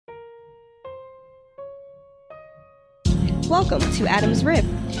Welcome to Adam's Rib.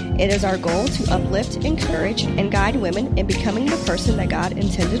 It is our goal to uplift, encourage, and guide women in becoming the person that God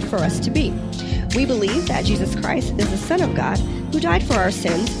intended for us to be. We believe that Jesus Christ is the Son of God who died for our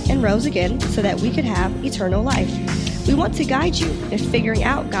sins and rose again so that we could have eternal life. We want to guide you in figuring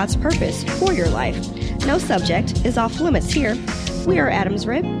out God's purpose for your life. No subject is off limits here. We are Adam's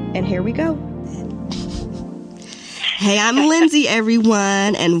Rib, and here we go. Hey, I'm Lindsay,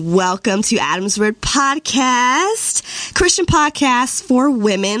 everyone, and welcome to Adam's Rib Podcast, Christian podcast for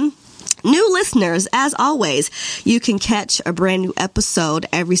women. New listeners, as always, you can catch a brand new episode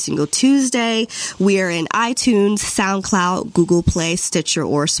every single Tuesday. We are in iTunes, SoundCloud, Google Play, Stitcher,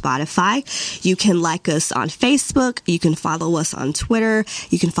 or Spotify. You can like us on Facebook. You can follow us on Twitter.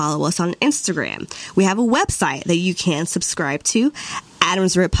 You can follow us on Instagram. We have a website that you can subscribe to,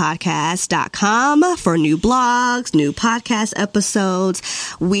 AdamsRibPodcast.com, for new blogs, new podcast episodes.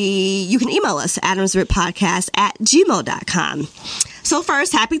 You can email us, AdamsRibPodcast@gmail.com. So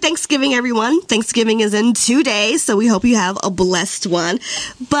first, happy Thanksgiving, everyone. Thanksgiving is in 2 days, so we hope you have a blessed one.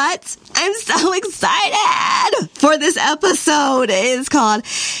 But I'm so excited for this episode. It is called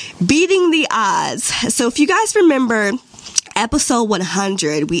Beating the Odds. So if you guys remember episode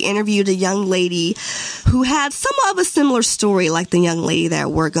 100, we interviewed a young lady who had somewhat of a similar story like the young lady that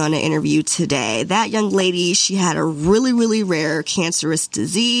we're going to interview today. That young lady, she had a really, really rare cancerous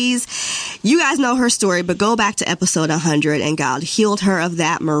disease. You guys know her story, but go back to episode 100 and God healed her of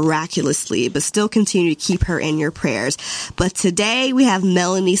that miraculously, but still continue to keep her in your prayers. But today we have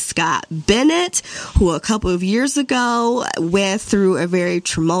Melanie Scott Bennett, who a couple of years ago went through a very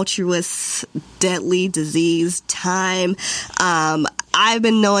tumultuous, deadly disease time. I've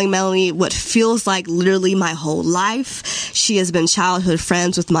been knowing Melanie what feels like literally my whole life. She has been childhood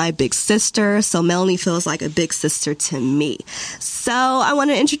friends with my big sister, so Melanie feels like a big sister to me. So I want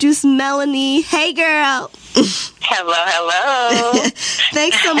to introduce Melanie. Hey, girl. Hello.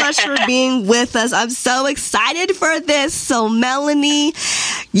 Thanks so much for being with us. I'm so excited for this. So Melanie,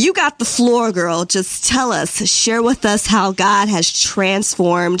 you got the floor, girl. Just tell us, share with us how God has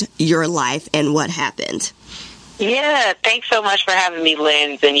transformed your life and what happened. Yeah, thanks so much for having me,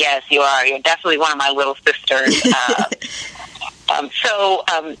 Linz. And yes, you are. You're definitely one of my little sisters.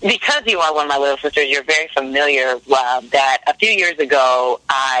 Because you are one of my little sisters, you're very familiar that a few years ago,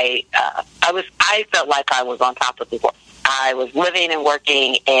 I felt like I was on top of the world. I was living and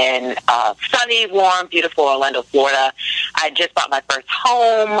working in sunny, warm, beautiful Orlando, Florida. I just bought my first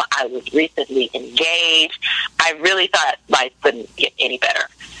home. I was recently engaged. I really thought life couldn't get any better.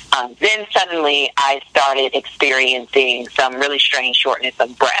 Then suddenly I started experiencing some really strange shortness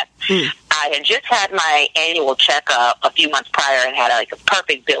of breath. I had just had my annual checkup a few months prior and had a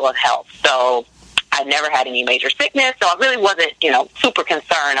perfect bill of health. So I never had any major sickness, so I really wasn't, super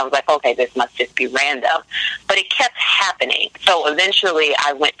concerned. I was like, okay, this must just be random. But it kept happening. So eventually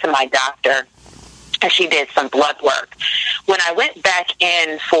I went to my doctor, and she did some blood work. When I went back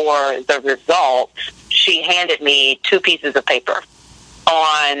in for the results, she handed me 2 pieces of paper.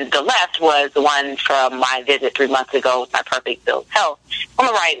 On the left was the one from my visit 3 months ago with my perfect bill of health. On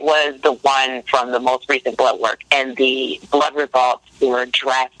the right was the one from the most recent blood work, and the blood results were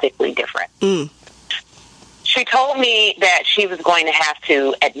drastically different. She told me that she was going to have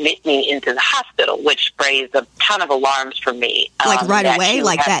to admit me into the hospital, which raised a ton of alarms for me. Like right away?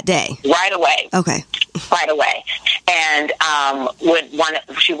 Like that day? Right away. Okay. Right away. And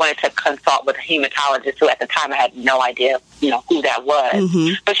she wanted to consult with a hematologist who at the time I had no idea, who that was.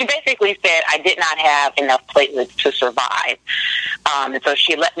 Mm-hmm. But she basically said I did not have enough platelets to survive. And so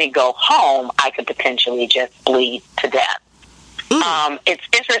she let me go home. I could potentially just bleed to death. It's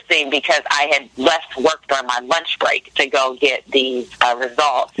interesting because I had left work during my lunch break to go get these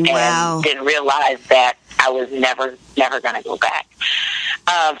results and didn't realize that I was never going to go back.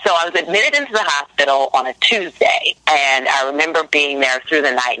 So I was admitted into the hospital on a Tuesday, and I remember being there through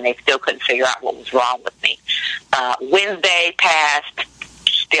the night, and they still couldn't figure out what was wrong with me. Wednesday passed.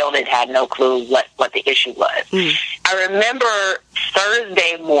 Still had no clue what the issue was. I remember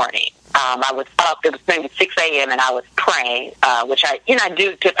Thursday morning, I was up, it was maybe 6 a.m., and I was praying, which I try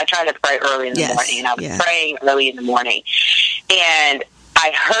to pray early in the morning, and I was praying early in the morning, and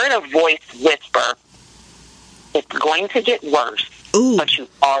I heard a voice whisper, "It's going to get worse, but you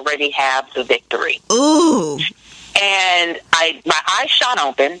already have the victory." Ooh. And my eyes shot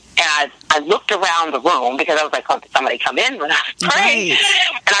open, and I looked around the room because I was like, "Oh, did somebody come in when I was praying?"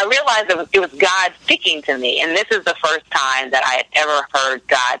 Right. And I realized it was God speaking to me. And this is the first time that I had ever heard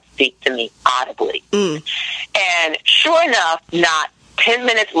God speak to me audibly. And sure enough, not 10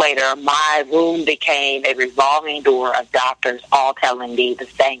 minutes later, my room became a revolving door of doctors all telling me the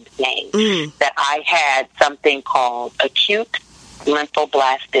same thing, that I had something called acute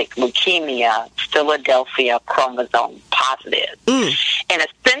lymphoblastic leukemia, Philadelphia chromosome positive. And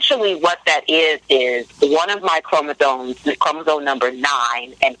essentially what that is one of my chromosomes, chromosome number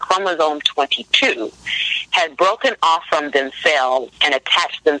 9 and chromosome 22, had broken off from themselves and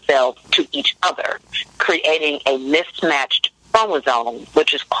attached themselves to each other, creating a mismatched chromosome,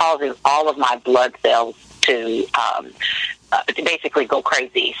 which is causing all of my blood cells to basically go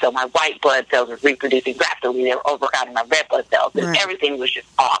crazy. So my white blood cells were reproducing rapidly. They were overcrowding my red blood cells, and everything was just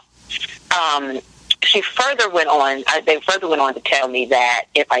off. They further went on to tell me that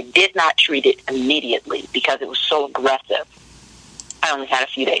if I did not treat it immediately, because it was so aggressive, I only had a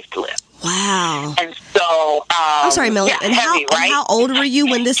few days to live. Wow. And so, I'm sorry, Melanie. Yeah, and heavy, right? how old were you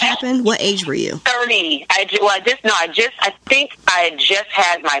when this happened? What age were you? 30. I think I had just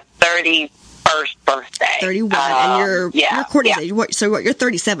had my 31st birthday. 31. And you're Courtney's age. So you're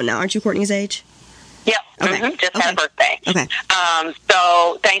 37 now, aren't you, Courtney's age? Yep. Okay. Just had a birthday. Okay.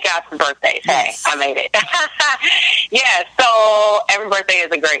 So thank God for birthdays. Yes. Hey, I made it. Yeah. So every birthday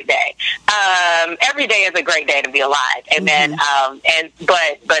is a great day. Every day is a great day to be alive. Amen.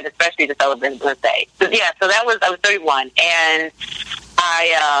 But especially to celebrate a birthday. So I was 31, and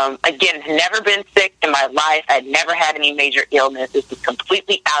I again had never been sick in my life. I'd never had any major illness. This was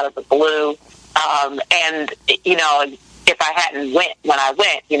completely out of the blue. And if I hadn't went when I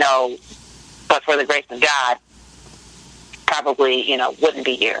went, but for the grace of God, probably, wouldn't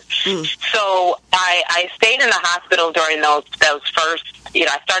be here. So I stayed in the hospital during those first,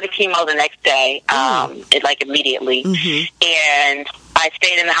 I started chemo the next day, immediately. And I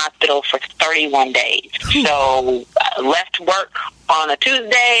stayed in the hospital for 31 days. So I left work on a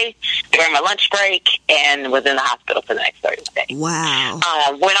Tuesday during my lunch break and was in the hospital for the next 30 days. Wow.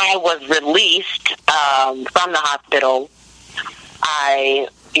 When I was released from the hospital, I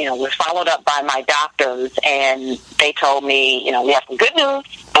was followed up by my doctors, and they told me, we have some good news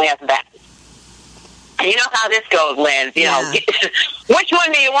and we have some bad news. And you know how this goes, Lynn. Which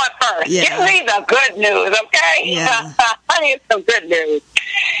one do you want first? Yeah. Give me the good news, okay? Yeah. I need some good news.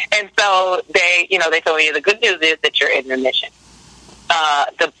 And so they told me the good news is that you're in remission.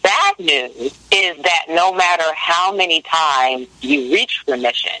 The bad news is that no matter how many times you reach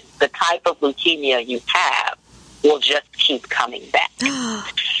remission, the type of leukemia you have will just keep coming back.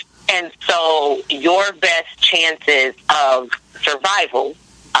 And so your best chances of survival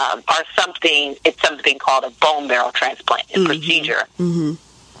are something called a bone marrow transplant procedure.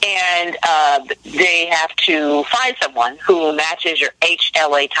 And they have to find someone who matches your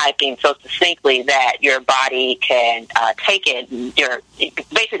HLA typing so succinctly that your body can take it.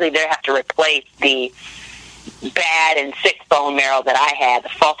 Basically, they have to replace the bad and sick bone marrow that I had, the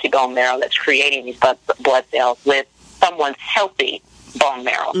faulty bone marrow that's creating these blood cells, with someone's healthy bone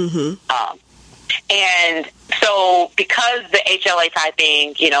marrow. And so because the HLA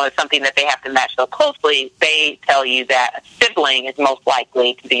typing, is something that they have to match so closely, they tell you that a sibling is most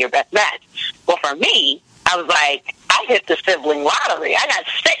likely to be your best match. Well, for me, I was like, I hit the sibling lottery. I got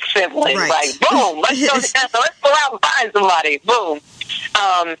 6 siblings. Right. Like, boom, let's go out and find somebody. Boom.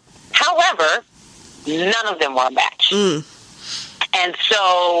 However, none of them were a match. And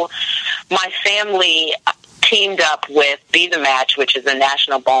so my family teamed up with Be the Match, which is a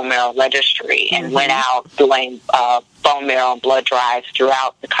national bone marrow registry, and went out doing bone marrow and blood drives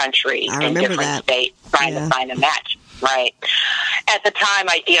throughout the country in different states trying to find a match. Right. At the time,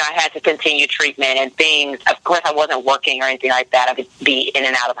 I had to continue treatment and things. Of course, I wasn't working or anything like that. I would be in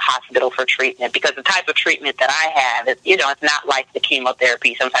and out of the hospital for treatment, because the type of treatment that I have is, it's not like the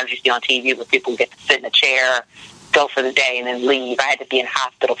chemotherapy sometimes you see on TV where people get to sit in a chair, go for the day, and then leave. I had to be in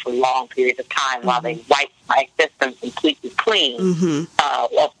hospital for long periods of time while they wiped my system completely clean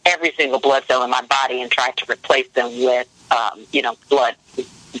of every single blood cell in my body and tried to replace them with, blood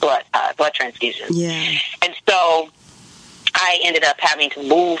transfusions. Yeah. And so I ended up having to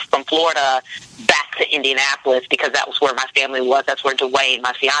move from Florida back to Indianapolis, because that was where my family was. That's where Dwayne,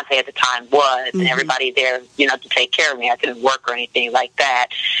 my fiance at the time, was, and everybody there, to take care of me. I couldn't work or anything like that.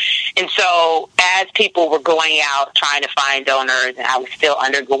 And so as people were going out trying to find donors, and I was still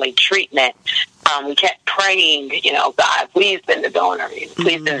undergoing treatment, we kept praying, God, please send a donor.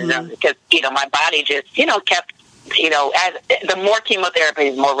 Please send a donor. Because, my body just, kept, as the more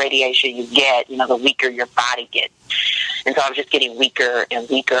chemotherapy, the more radiation you get, the weaker your body gets. And so I was just getting weaker and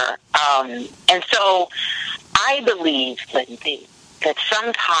weaker. And so I believe, Lindsay, that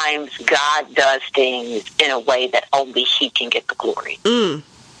sometimes God does things in a way that only He can get the glory.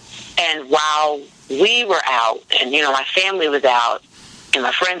 And while we were out, and, my family was out, and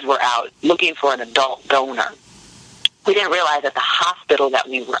my friends were out looking for an adult donor. We didn't realize that the hospital that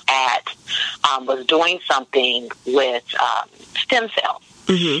we were at was doing something with stem cells.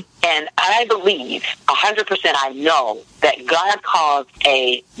 Mm-hmm. And I believe, 100% I know, that God caused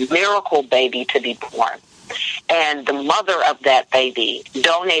a miracle baby to be born. And the mother of that baby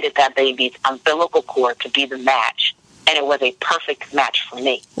donated that baby's umbilical cord to be the match. And it was a perfect match for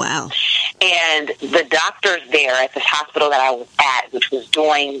me. Wow. And the doctors there at this hospital that I was at, which was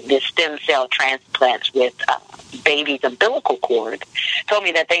doing the stem cell transplants with baby's umbilical cord, told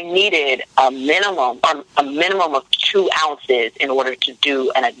me that they needed a minimum of 2 ounces in order to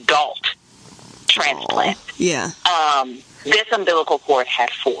do an adult transplant. Oh, yeah. This umbilical cord had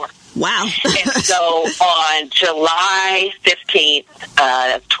 4. Wow. And so on July 15th,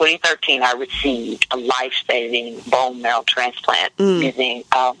 2013, I received a life-saving bone marrow transplant using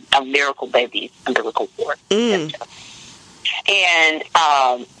a miracle baby's umbilical cord. And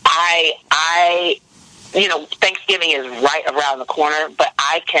I, Thanksgiving is right around the corner, but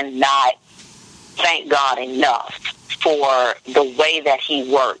I cannot thank God enough for the way that He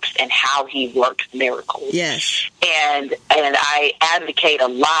works and how He works miracles. Yes. And I advocate a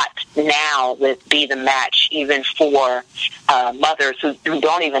lot now with Be the Match, even for mothers who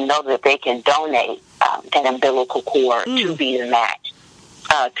don't even know that they can donate an umbilical cord to Be the Match,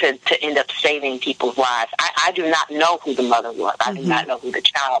 to end up saving people's lives. I do not know who the mother was. I do not know who the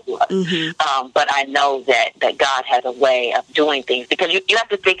child was. But I know that God has a way of doing things. Because you have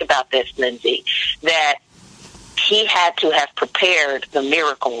to think about this, Lindsay, that He had to have prepared the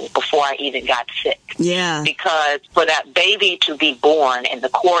miracle before I even got sick. Yeah. Because for that baby to be born and the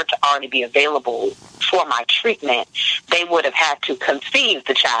cord to already be available for my treatment, they would have had to conceive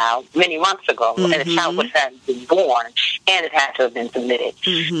the child many months ago, and the child would have been born, and it had to have been submitted.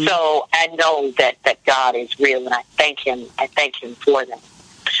 So I know that God is real, and I thank Him. I thank Him for that.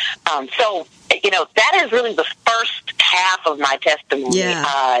 So, that is really the first half of my testimony. Yeah.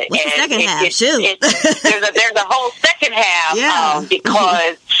 What's the second half? There's a whole second half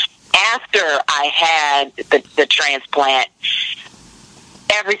because after I had the transplant,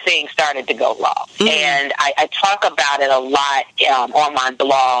 everything started to go wrong. And I talk about it a lot on my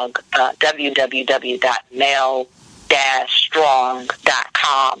blog,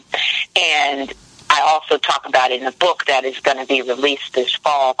 www.mel-strong.com. And I also talk about it in a book that is going to be released this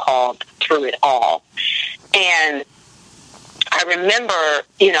fall called Through It All. And I remember,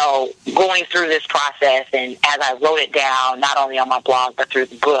 going through this process, and as I wrote it down, not only on my blog, but through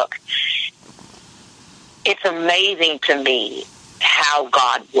the book, it's amazing to me how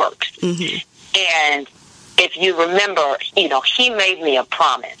God works. And if you remember, He made me a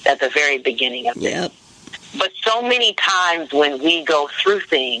promise at the very beginning of this. But so many times when we go through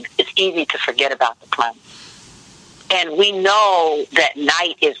things, it's easy to forget about the promise. And we know that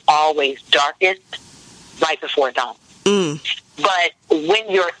night is always darkest right before dawn. But when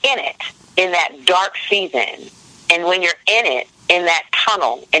you're in it, in that dark season, and when you're in it, in that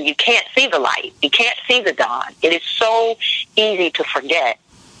tunnel, and you can't see the light, you can't see the dawn, it is so easy to forget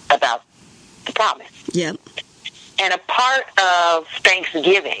about the promise. Yep. And a part of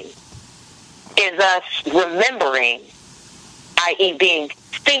Thanksgiving is us remembering, i.e. being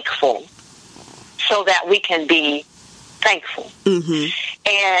thankful, so that we can be thankful.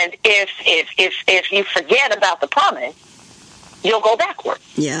 And if you forget about the promise, you'll go backwards.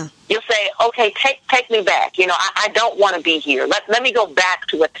 Yeah. You'll say, okay, take me back. I don't want to be here. Let me go back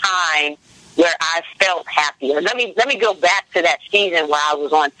to a time where I felt happy. Or let me go back to that season where I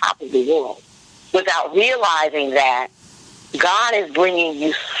was on top of the world, without realizing that God is bringing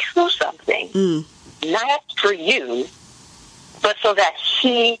you through something, not for you, but so that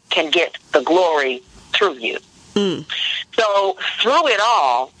He can get the glory through you. So Through It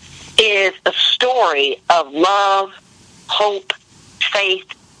All is a story of love, hope, faith,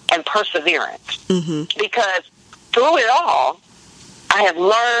 and perseverance. Because through it all, I have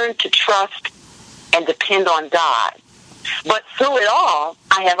learned to trust and depend on God. But through it all,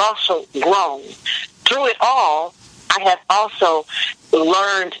 I have also grown. Through it all, I have also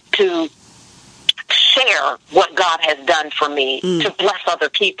learned to share what God has done for me, to bless other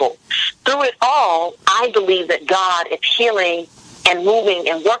people. Through it all, I believe that God is healing and moving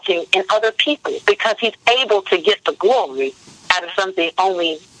and working in other people, because He's able to get the glory out of something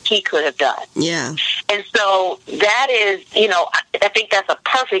only He could have done. Yeah. And so that is, I think that's a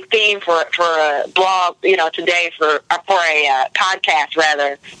perfect theme for a blog, today, for a podcast,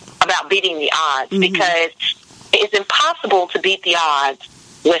 rather, about beating the odds, because it's impossible to beat the odds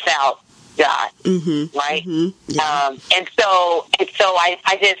without God, right? Yeah. And so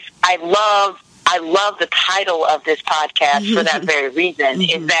I I love the title of this podcast for that very reason,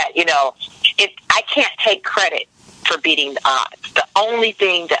 is that, I can't take credit for beating the odds. The only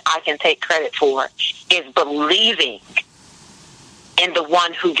thing that I can take credit for is believing in the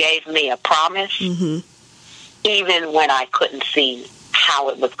one who gave me a promise, even when I couldn't see how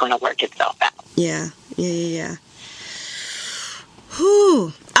it was going to work itself out. Yeah.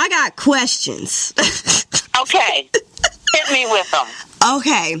 Whew. I got questions. Okay. Hit me with them.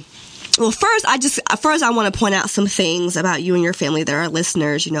 Okay. Well, first I want to point out some things about you and your family that our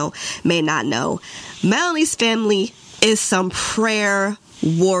listeners, may not know. Melanie's family is some prayer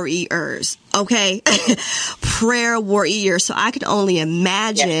warriors, okay? Prayer warriors. So I could only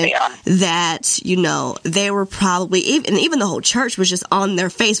imagine that, they were probably, even the whole church was just on their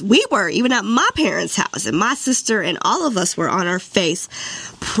face. We were, even at my parents' house, and my sister and all of us were on our face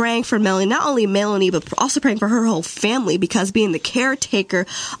praying for Melanie. Not only Melanie, but also praying for her whole family, because being the caretaker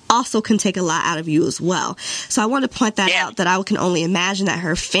also can take a lot out of you as well. So I want to point that out, that I can only imagine that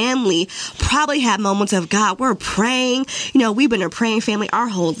her family probably had moments of, God, we're praying. We've been a praying family our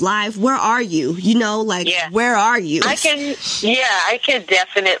whole life. Where are you? Where are you? I can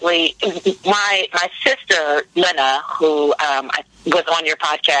definitely. My sister, Lena, who was on your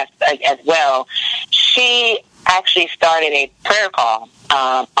podcast as well, she actually started a prayer call,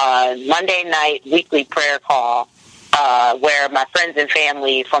 a Monday night weekly prayer call, where my friends and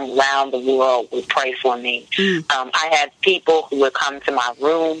family from around the world would pray for me. I had people who would come to my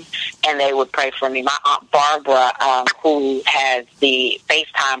room and they would pray for me. My Aunt Barbara, who has the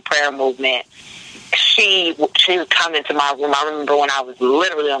FaceTime prayer movement, she would come into my room. I remember when I was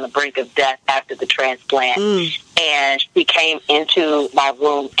literally on the brink of death after the transplant, and she came into my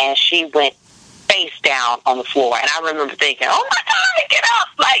room and she went face down on the floor. And I remember thinking, oh my God, get up!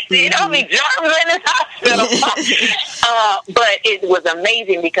 Germs in this hospital. But it was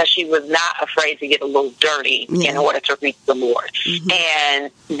amazing because she was not afraid to get a little dirty in order to reach the Lord.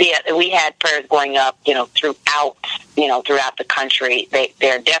 And we had prayers going up, throughout the country.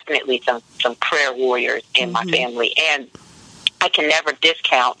 There are definitely some prayer warriors in my family. And I can never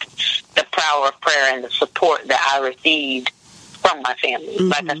discount the power of prayer and the support that I received from my family.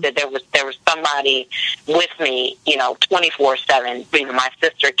 Like I said, there was somebody with me, 24/7. My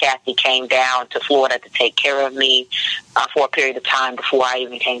sister Kathy came down to Florida to take care of me for a period of time before I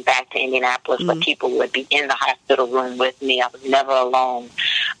even came back to Indianapolis. But people would be in the hospital room with me. I was never alone.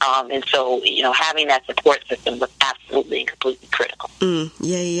 And so, having that support system was absolutely and completely critical.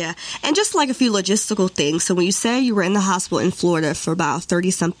 Yeah. And just like a few logistical things. So when you say you were in the hospital in Florida for about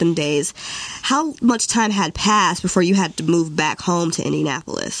 30-something days, how much time had passed before you had to move back home to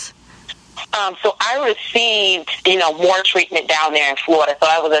Indianapolis? So I received, more treatment down there in Florida. So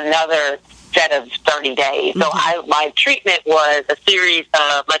that was another set of 30 days. So my treatment was a series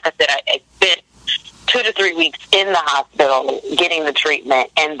of, like I said, I spent 2 to 3 weeks in the hospital getting the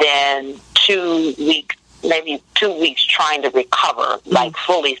treatment, and then 2 weeks, maybe 2 weeks trying to recover,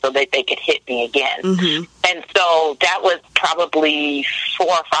 fully, so that they could hit me again. And so that was probably 4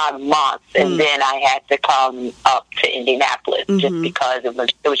 or 5 months, and then I had to come up to Indianapolis just because it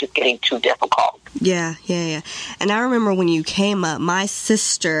was just getting too difficult. Yeah. And I remember when you came up, my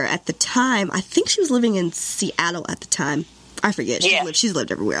sister at the time, I think she was living in Seattle at the time. I forget. She's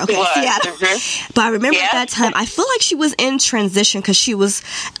lived everywhere. Okay, Seattle. But I remember at that time, I feel like she was in transition because she was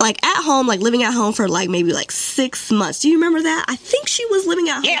at home, living at home for maybe 6 months. Do you remember that? I think she was living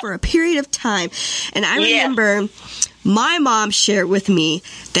at home for a period of time. And I remember my mom shared with me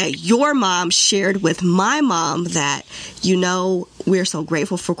that your mom shared with my mom that, we're so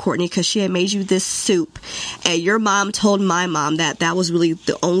grateful for Courtney because she had made you this soup. And your mom told my mom that was really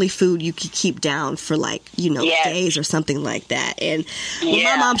the only food you could keep down for days or something like that. And when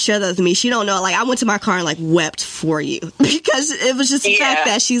my mom shared that with me, she don't know, I went to my car and wept for you because it was just the fact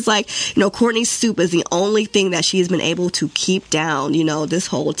that she's Courtney's soup is the only thing that she's been able to keep down, this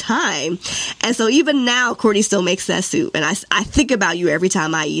whole time. And so even now, Courtney still makes that soup. And I think about you every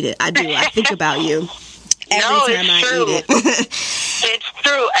time I eat it. I do. I think about you. It's true. It's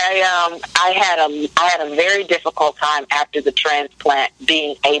true. I had a very difficult time after the transplant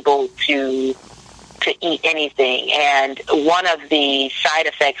being able to eat anything, and one of the side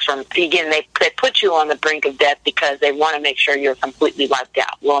effects from they put you on the brink of death because they want to make sure you're completely wiped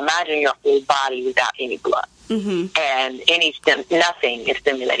out. Well, imagine your whole body without any blood. And nothing is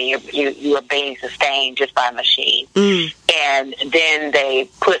stimulating. You are being sustained just by a machine. And then they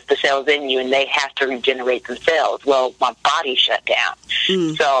put the cells in you, and they have to regenerate themselves. Well, my body shut down.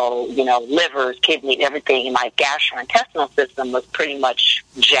 So, livers, kidneys, everything in my gastrointestinal system was pretty much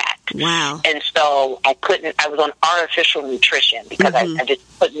jacked. back. Wow. And so I was on artificial nutrition because I just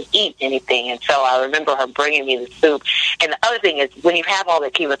couldn't eat anything. And so I remember her bringing me the soup. And the other thing is, when you have all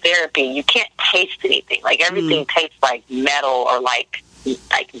the chemotherapy, you can't taste anything. Like, everything tastes like metal or like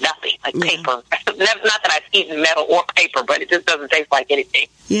nothing, like paper. Not that I've eaten metal or paper, but it just doesn't taste like anything.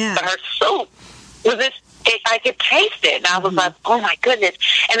 Yeah. But her soup was this, I could taste it, and I was like, oh my goodness.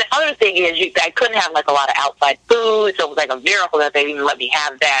 And the other thing is, I couldn't have like a lot of outside food, so it was like a miracle that they even let me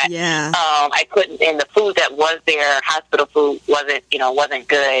have that. Yeah. I couldn't, and the food that was there, hospital food, wasn't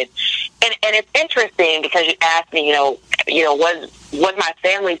good. And it's interesting because you asked me, was my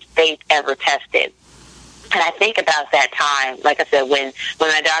family's faith ever tested? And I think about that time, like I said, when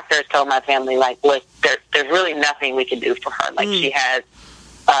my doctors told my family, like, look, there's really nothing we can do for her. Like, she has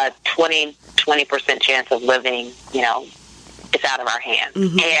 20% chance of living, it's out of our hands.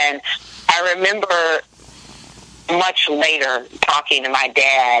 And I remember much later talking to my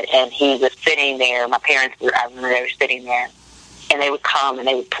dad, and he was sitting there. My parents I remember they were sitting there, and they would come and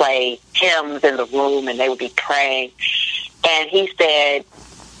they would play hymns in the room, and they would be praying. And he said,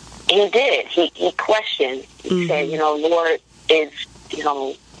 he did. He questioned. He said, Lord, is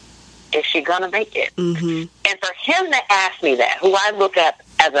she going to make it? And for him to ask me that, who I look at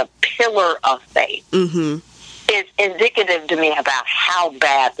as a pillar of faith, is indicative to me about how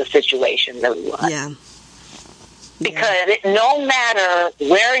bad the situation really was. Yeah. Because no matter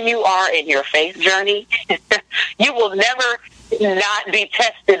where you are in your faith journey, you will never not be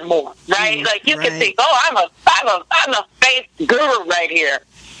tested more, right? Like, you can think, oh, I'm a faith guru right here.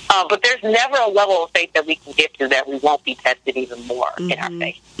 But there's never a level of faith that we can get to that we won't be tested even more in our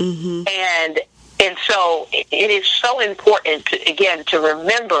faith. And so it is so important, to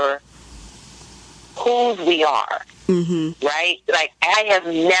remember whose we are, right? Like, I have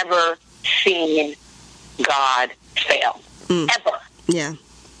never seen God fail, ever. Yeah.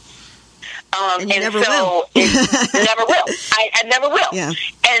 And never so will. Never will. I never will. Yeah.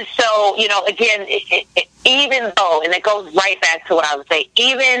 And so, again, even though, and it goes right back to what I would say,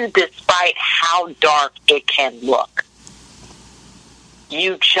 even despite how dark it can look,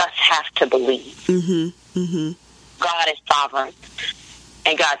 you just have to believe. God is sovereign,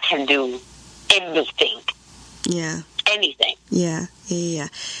 and God can do anything. Yeah. Anything. Yeah.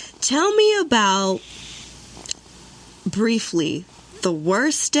 Tell me about, briefly, the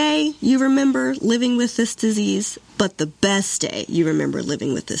worst day you remember living with this disease, but the best day you remember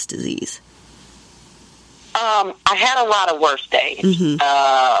living with this disease. I had a lot of worst days.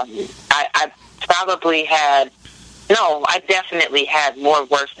 I probably had, I definitely had more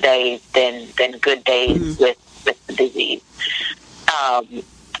worst days than good days with the disease.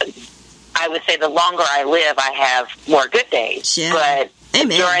 I would say the longer I live, I have more good days. Yeah. But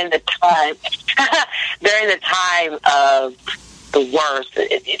Amen. during the time of the worst,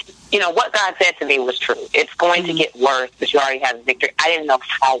 what God said to me was true. It's going to get worse, but you already have the victory. I didn't know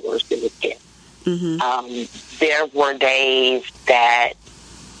how worse it would get. There were days that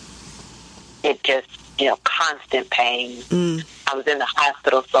it just, constant pain. I was in the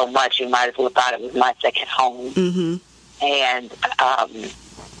hospital so much, you might as well have thought it was my second home.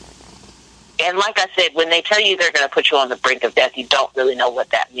 And like I said, when they tell you they're going to put you on the brink of death, you don't really know what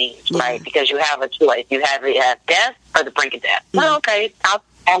that means, right? Because you have a choice. You have death or the brink of death. Well, okay,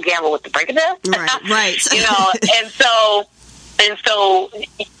 I'll gamble with the brink of death. Right. And so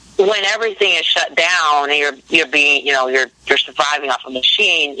when everything is shut down and you're being, you're surviving off a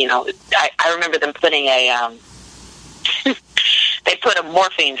machine, I remember them putting they put a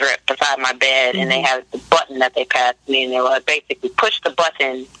morphine drip beside my bed, and they had the button that they passed me, and they would basically push the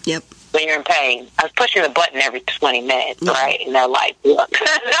button. Yep. When you're in pain. I was pushing the button every 20 minutes, right? And they're like, look.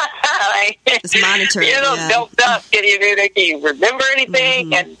 It's monitored. Doped up. Can you remember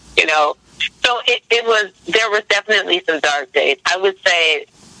anything? And, so there was definitely some dark days. I would say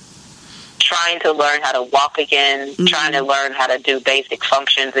trying to learn how to walk again, trying to learn how to do basic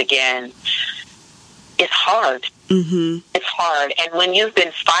functions again. It's hard. It's hard. And when you've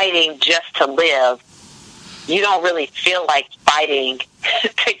been fighting just to live, you don't really feel like fighting to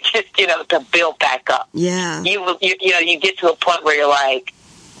just, to build back up. Yeah. You get to a point where you're like,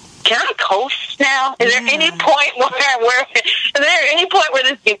 can I coast now? Is there any point where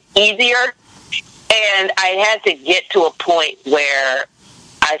this gets easier? And I had to get to a point where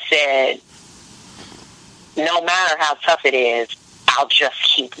I said, no matter how tough it is, I'll just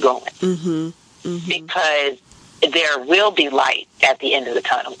keep going. Because there will be light at the end of the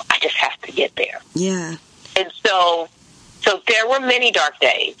tunnel. I just have to get there. Yeah. And so there were many dark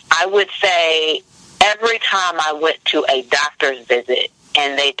days. I would say every time I went to a doctor's visit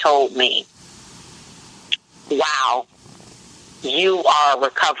and they told me, wow, you are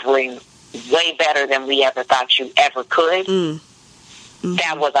recovering way better than we ever thought you ever could. Mm-hmm.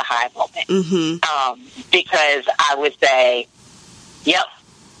 That was a high moment. Mm-hmm. Because I would say, yep,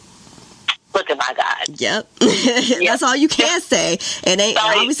 look at my God. Yep. That's all you can say. It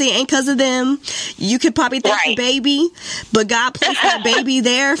obviously ain't because of them. You could probably thank the baby, but God placed that baby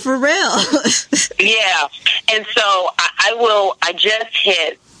there for real. Yeah. And so I just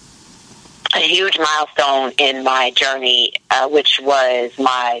hit a huge milestone in my journey, which was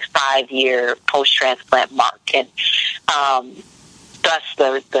my 5-year post-transplant mark. And thus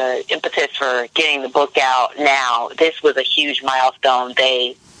the impetus for getting the book out now. This was a huge milestone.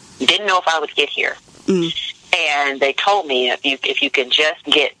 They didn't know if I would get here. And they told me if you can just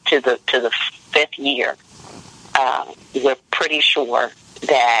get to the 5th year, we're pretty sure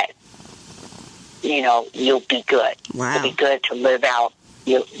that you'll be good. Wow. You'll be good to live out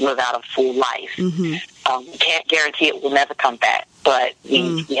a full life. Mm-hmm. Can't guarantee it will never come back, but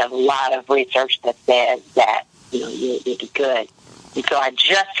we have a lot of research that says that you'll be good. And so I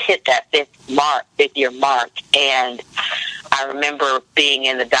just hit that 5th year mark, and I remember being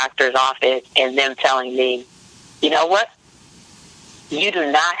in the doctor's office and them telling me, you know what? You do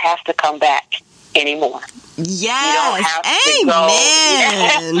not have to come back anymore. Yes. You don't have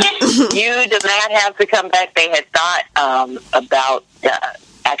Amen. to go. You do not have to come back. They had thought about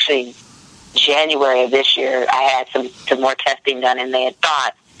actually January of this year. I had some more testing done, and they had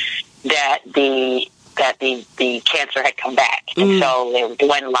thought that the cancer had come back. And so they were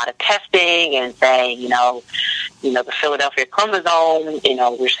doing a lot of testing and saying, the Philadelphia chromosome,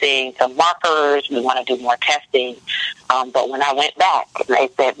 we're seeing some markers. We want to do more testing. But when I went back, they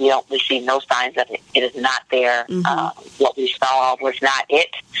said, we see no signs of it. It is not there. What we saw was not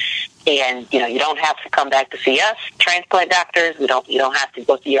it. And, you don't have to come back to see us, transplant doctors. You don't have to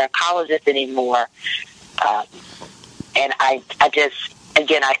go see your oncologist anymore. And I just,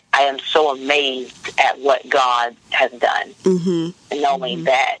 again, I am so amazed at what God has done, knowing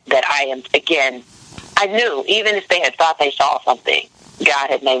that I am, again, I knew, even if they had thought they saw something, God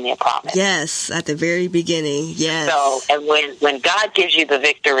had made me a promise. Yes, at the very beginning, yes. So, and when God gives you the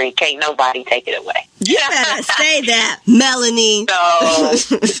victory, can't nobody take it away. You better say that, Melanie.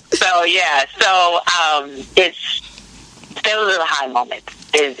 So yeah, those are the high moments.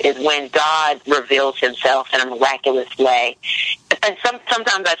 Is when God reveals himself in a miraculous way. And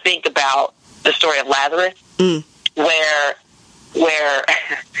sometimes I think about the story of Lazarus, where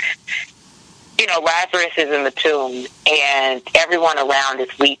Lazarus is in the tomb and everyone around is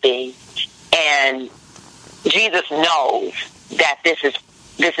weeping, and Jesus knows that this is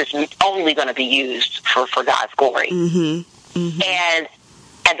only going to be used for God's glory. And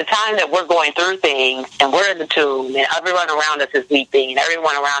at the time that we're going through things and we're in the tomb and everyone around us is weeping and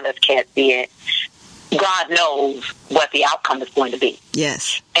everyone around us can't see it, God knows what the outcome is going to be.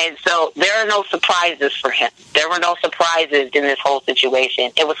 Yes. And so there are no surprises for him. There were no surprises in this whole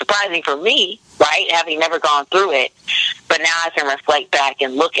situation. It was surprising for me, right, having never gone through it. But now I can reflect back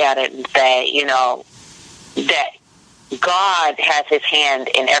and look at it and say, that God has his hand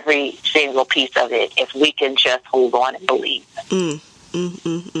in every single piece of it if we can just hold on and believe. And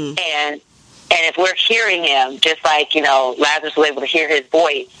if we're hearing him, just like, Lazarus was able to hear his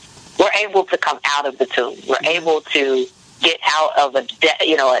voice, we're able to come out of the tomb. We're able to get out of a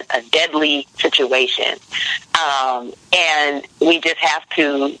deadly situation. And we just have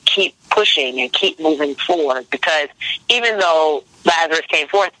to keep pushing and keep moving forward, because even though Lazarus came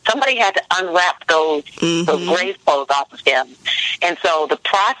forth, somebody had to unwrap those grave clothes off of him. And so the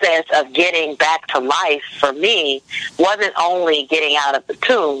process of getting back to life for me wasn't only getting out of the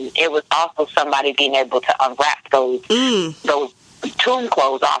tomb, it was also somebody being able to unwrap those tomb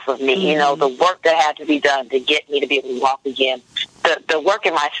clothes off of me, the work that had to be done to get me to be able to walk again, the work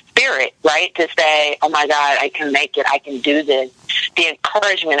in my spirit, right, to say, oh my God, I can make it, I can do this, the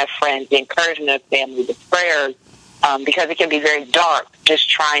encouragement of friends, the encouragement of family, the prayers, because it can be very dark just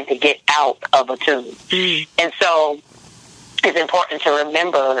trying to get out of a tomb. And so it's important to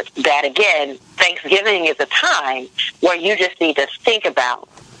remember that, again, Thanksgiving is a time where you just need to think about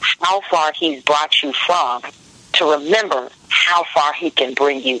how far he's brought you from, to remember how far he can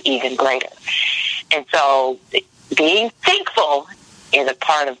bring you even greater. And so being thankful is a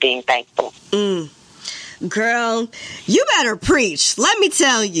part of being thankful. Girl, you better preach. Let me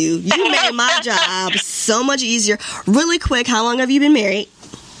tell you, you made my job so much easier. Really quick, how long have you been married?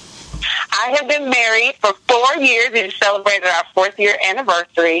 I have been married for 4 years. We celebrated our 4th year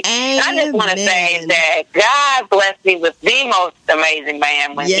anniversary. Amen. I just want to say that God blessed me with the most amazing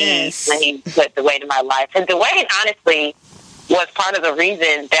man when he put Dwayne in my life. And Dwayne, honestly, was part of the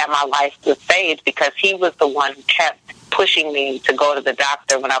reason that my life was saved, because he was the one who kept pushing me to go to the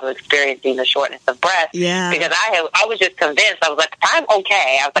doctor when I was experiencing the shortness of breath. Yeah. Because I was just convinced. I was like, I'm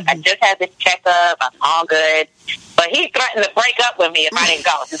okay. I was like, I just had this checkup. I'm all good. But he threatened to break up with me if I didn't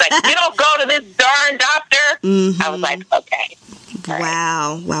go. He's like, you don't go to this darn doctor. I was like, okay.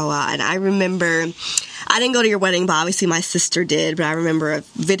 Wow. And I remember, I didn't go to your wedding, but obviously my sister did. But I remember a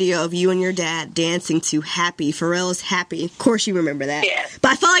video of you and your dad dancing to Happy. Pharrell's Happy. Of course you remember that. Yes.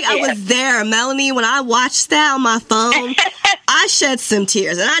 But I felt like I was there. Melanie, when I watched that on my phone, I shed some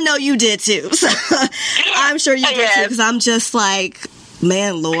tears. And I know you did too. So I'm sure you did too. Because I'm just like,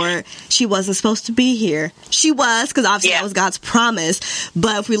 man, Lord, she wasn't supposed to be here. She was, because obviously that was God's promise.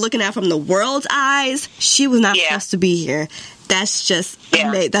 But if we're looking at it from the world's eyes, she was not supposed to be here. That's just,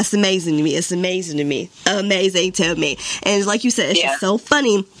 that's amazing to me. It's amazing to me. Amazing to me. And like you said, it's just so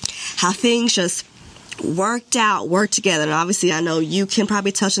funny how things just worked together. And obviously, I know you can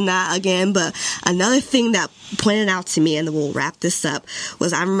probably touch on that again, but another thing that pointed out to me, and then we'll wrap this up,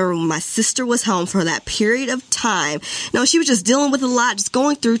 was I remember when my sister was home for that period of time. She was just dealing with a lot, just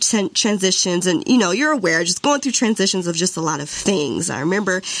going through transitions, and you're aware, just going through transitions of just a lot of things. I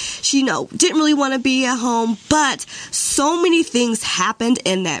remember she, didn't really want to be at home, but so many things happened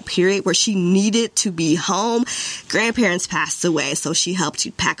in that period where she needed to be home. Grandparents passed away, so she helped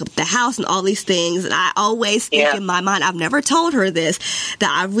to pack up the house and all these things. And I always think in my mind, I've never told her this, that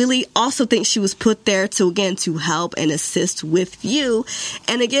I really also think she was put there to help and assist with you.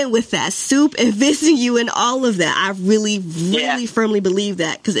 And again, with that soup and visiting you and all of that, I really firmly believe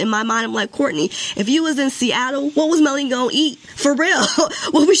that. Because in my mind, I'm like, Courtney, if you was in Seattle, what was Melanie going to eat? For real.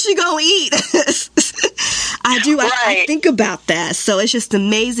 What was she going to eat? I think about that. So it's just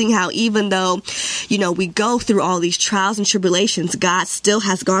amazing how even though, we go through all these trials and tribulations, God still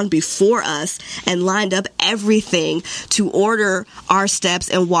has gone before us and lined up everything to order our steps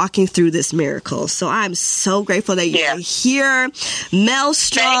and walking through this miracle. So I'm so grateful that you're here. Mel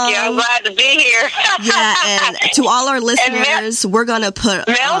Strong. Thank you. I'm glad to be here. And to all our listeners, we're going to put...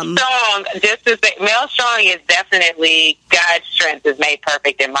 Mel Strong, just to say, Mel Strong is definitely God's strength is made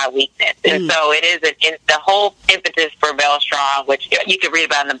perfect in my weakness. And so it is the whole impetus for Mel Strong, which you can read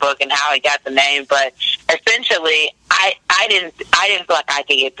about in the book and how he got the name, but essentially I didn't feel like I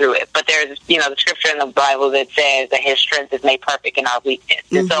could get through it. But there's, the scripture in the Bible that says that his strength is made perfect in our weakness.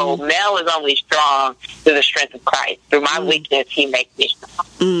 And so Mel is only strong through the strength of Christ. Through my weakness, he makes me strong.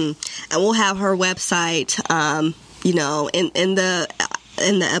 And we'll have her website,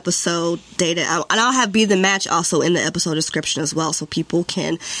 in the episode data, and I'll be the match also in the episode description as well, so people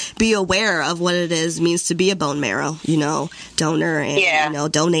can be aware of what it means to be a bone marrow, donor,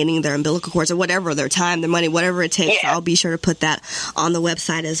 and donating their umbilical cords or whatever, their time, their money, whatever it takes. I'll be sure to put that on the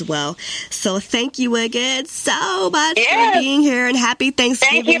website as well. So thank you again so much for being here, and happy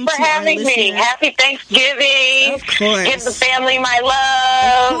Thanksgiving. Thank you for having me. Happy Thanksgiving. Of course. Give the family my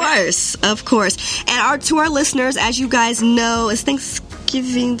love. Of course. And to our listeners, as you guys know, it's Thanksgiving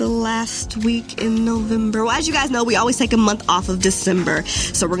the last week in November. Well, as you guys know, we always take a month off of December.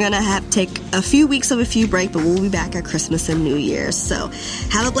 So we're going to take a few weeks of a few break, but we'll be back at Christmas and New Year's. So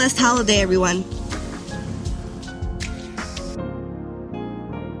have a blessed holiday, everyone.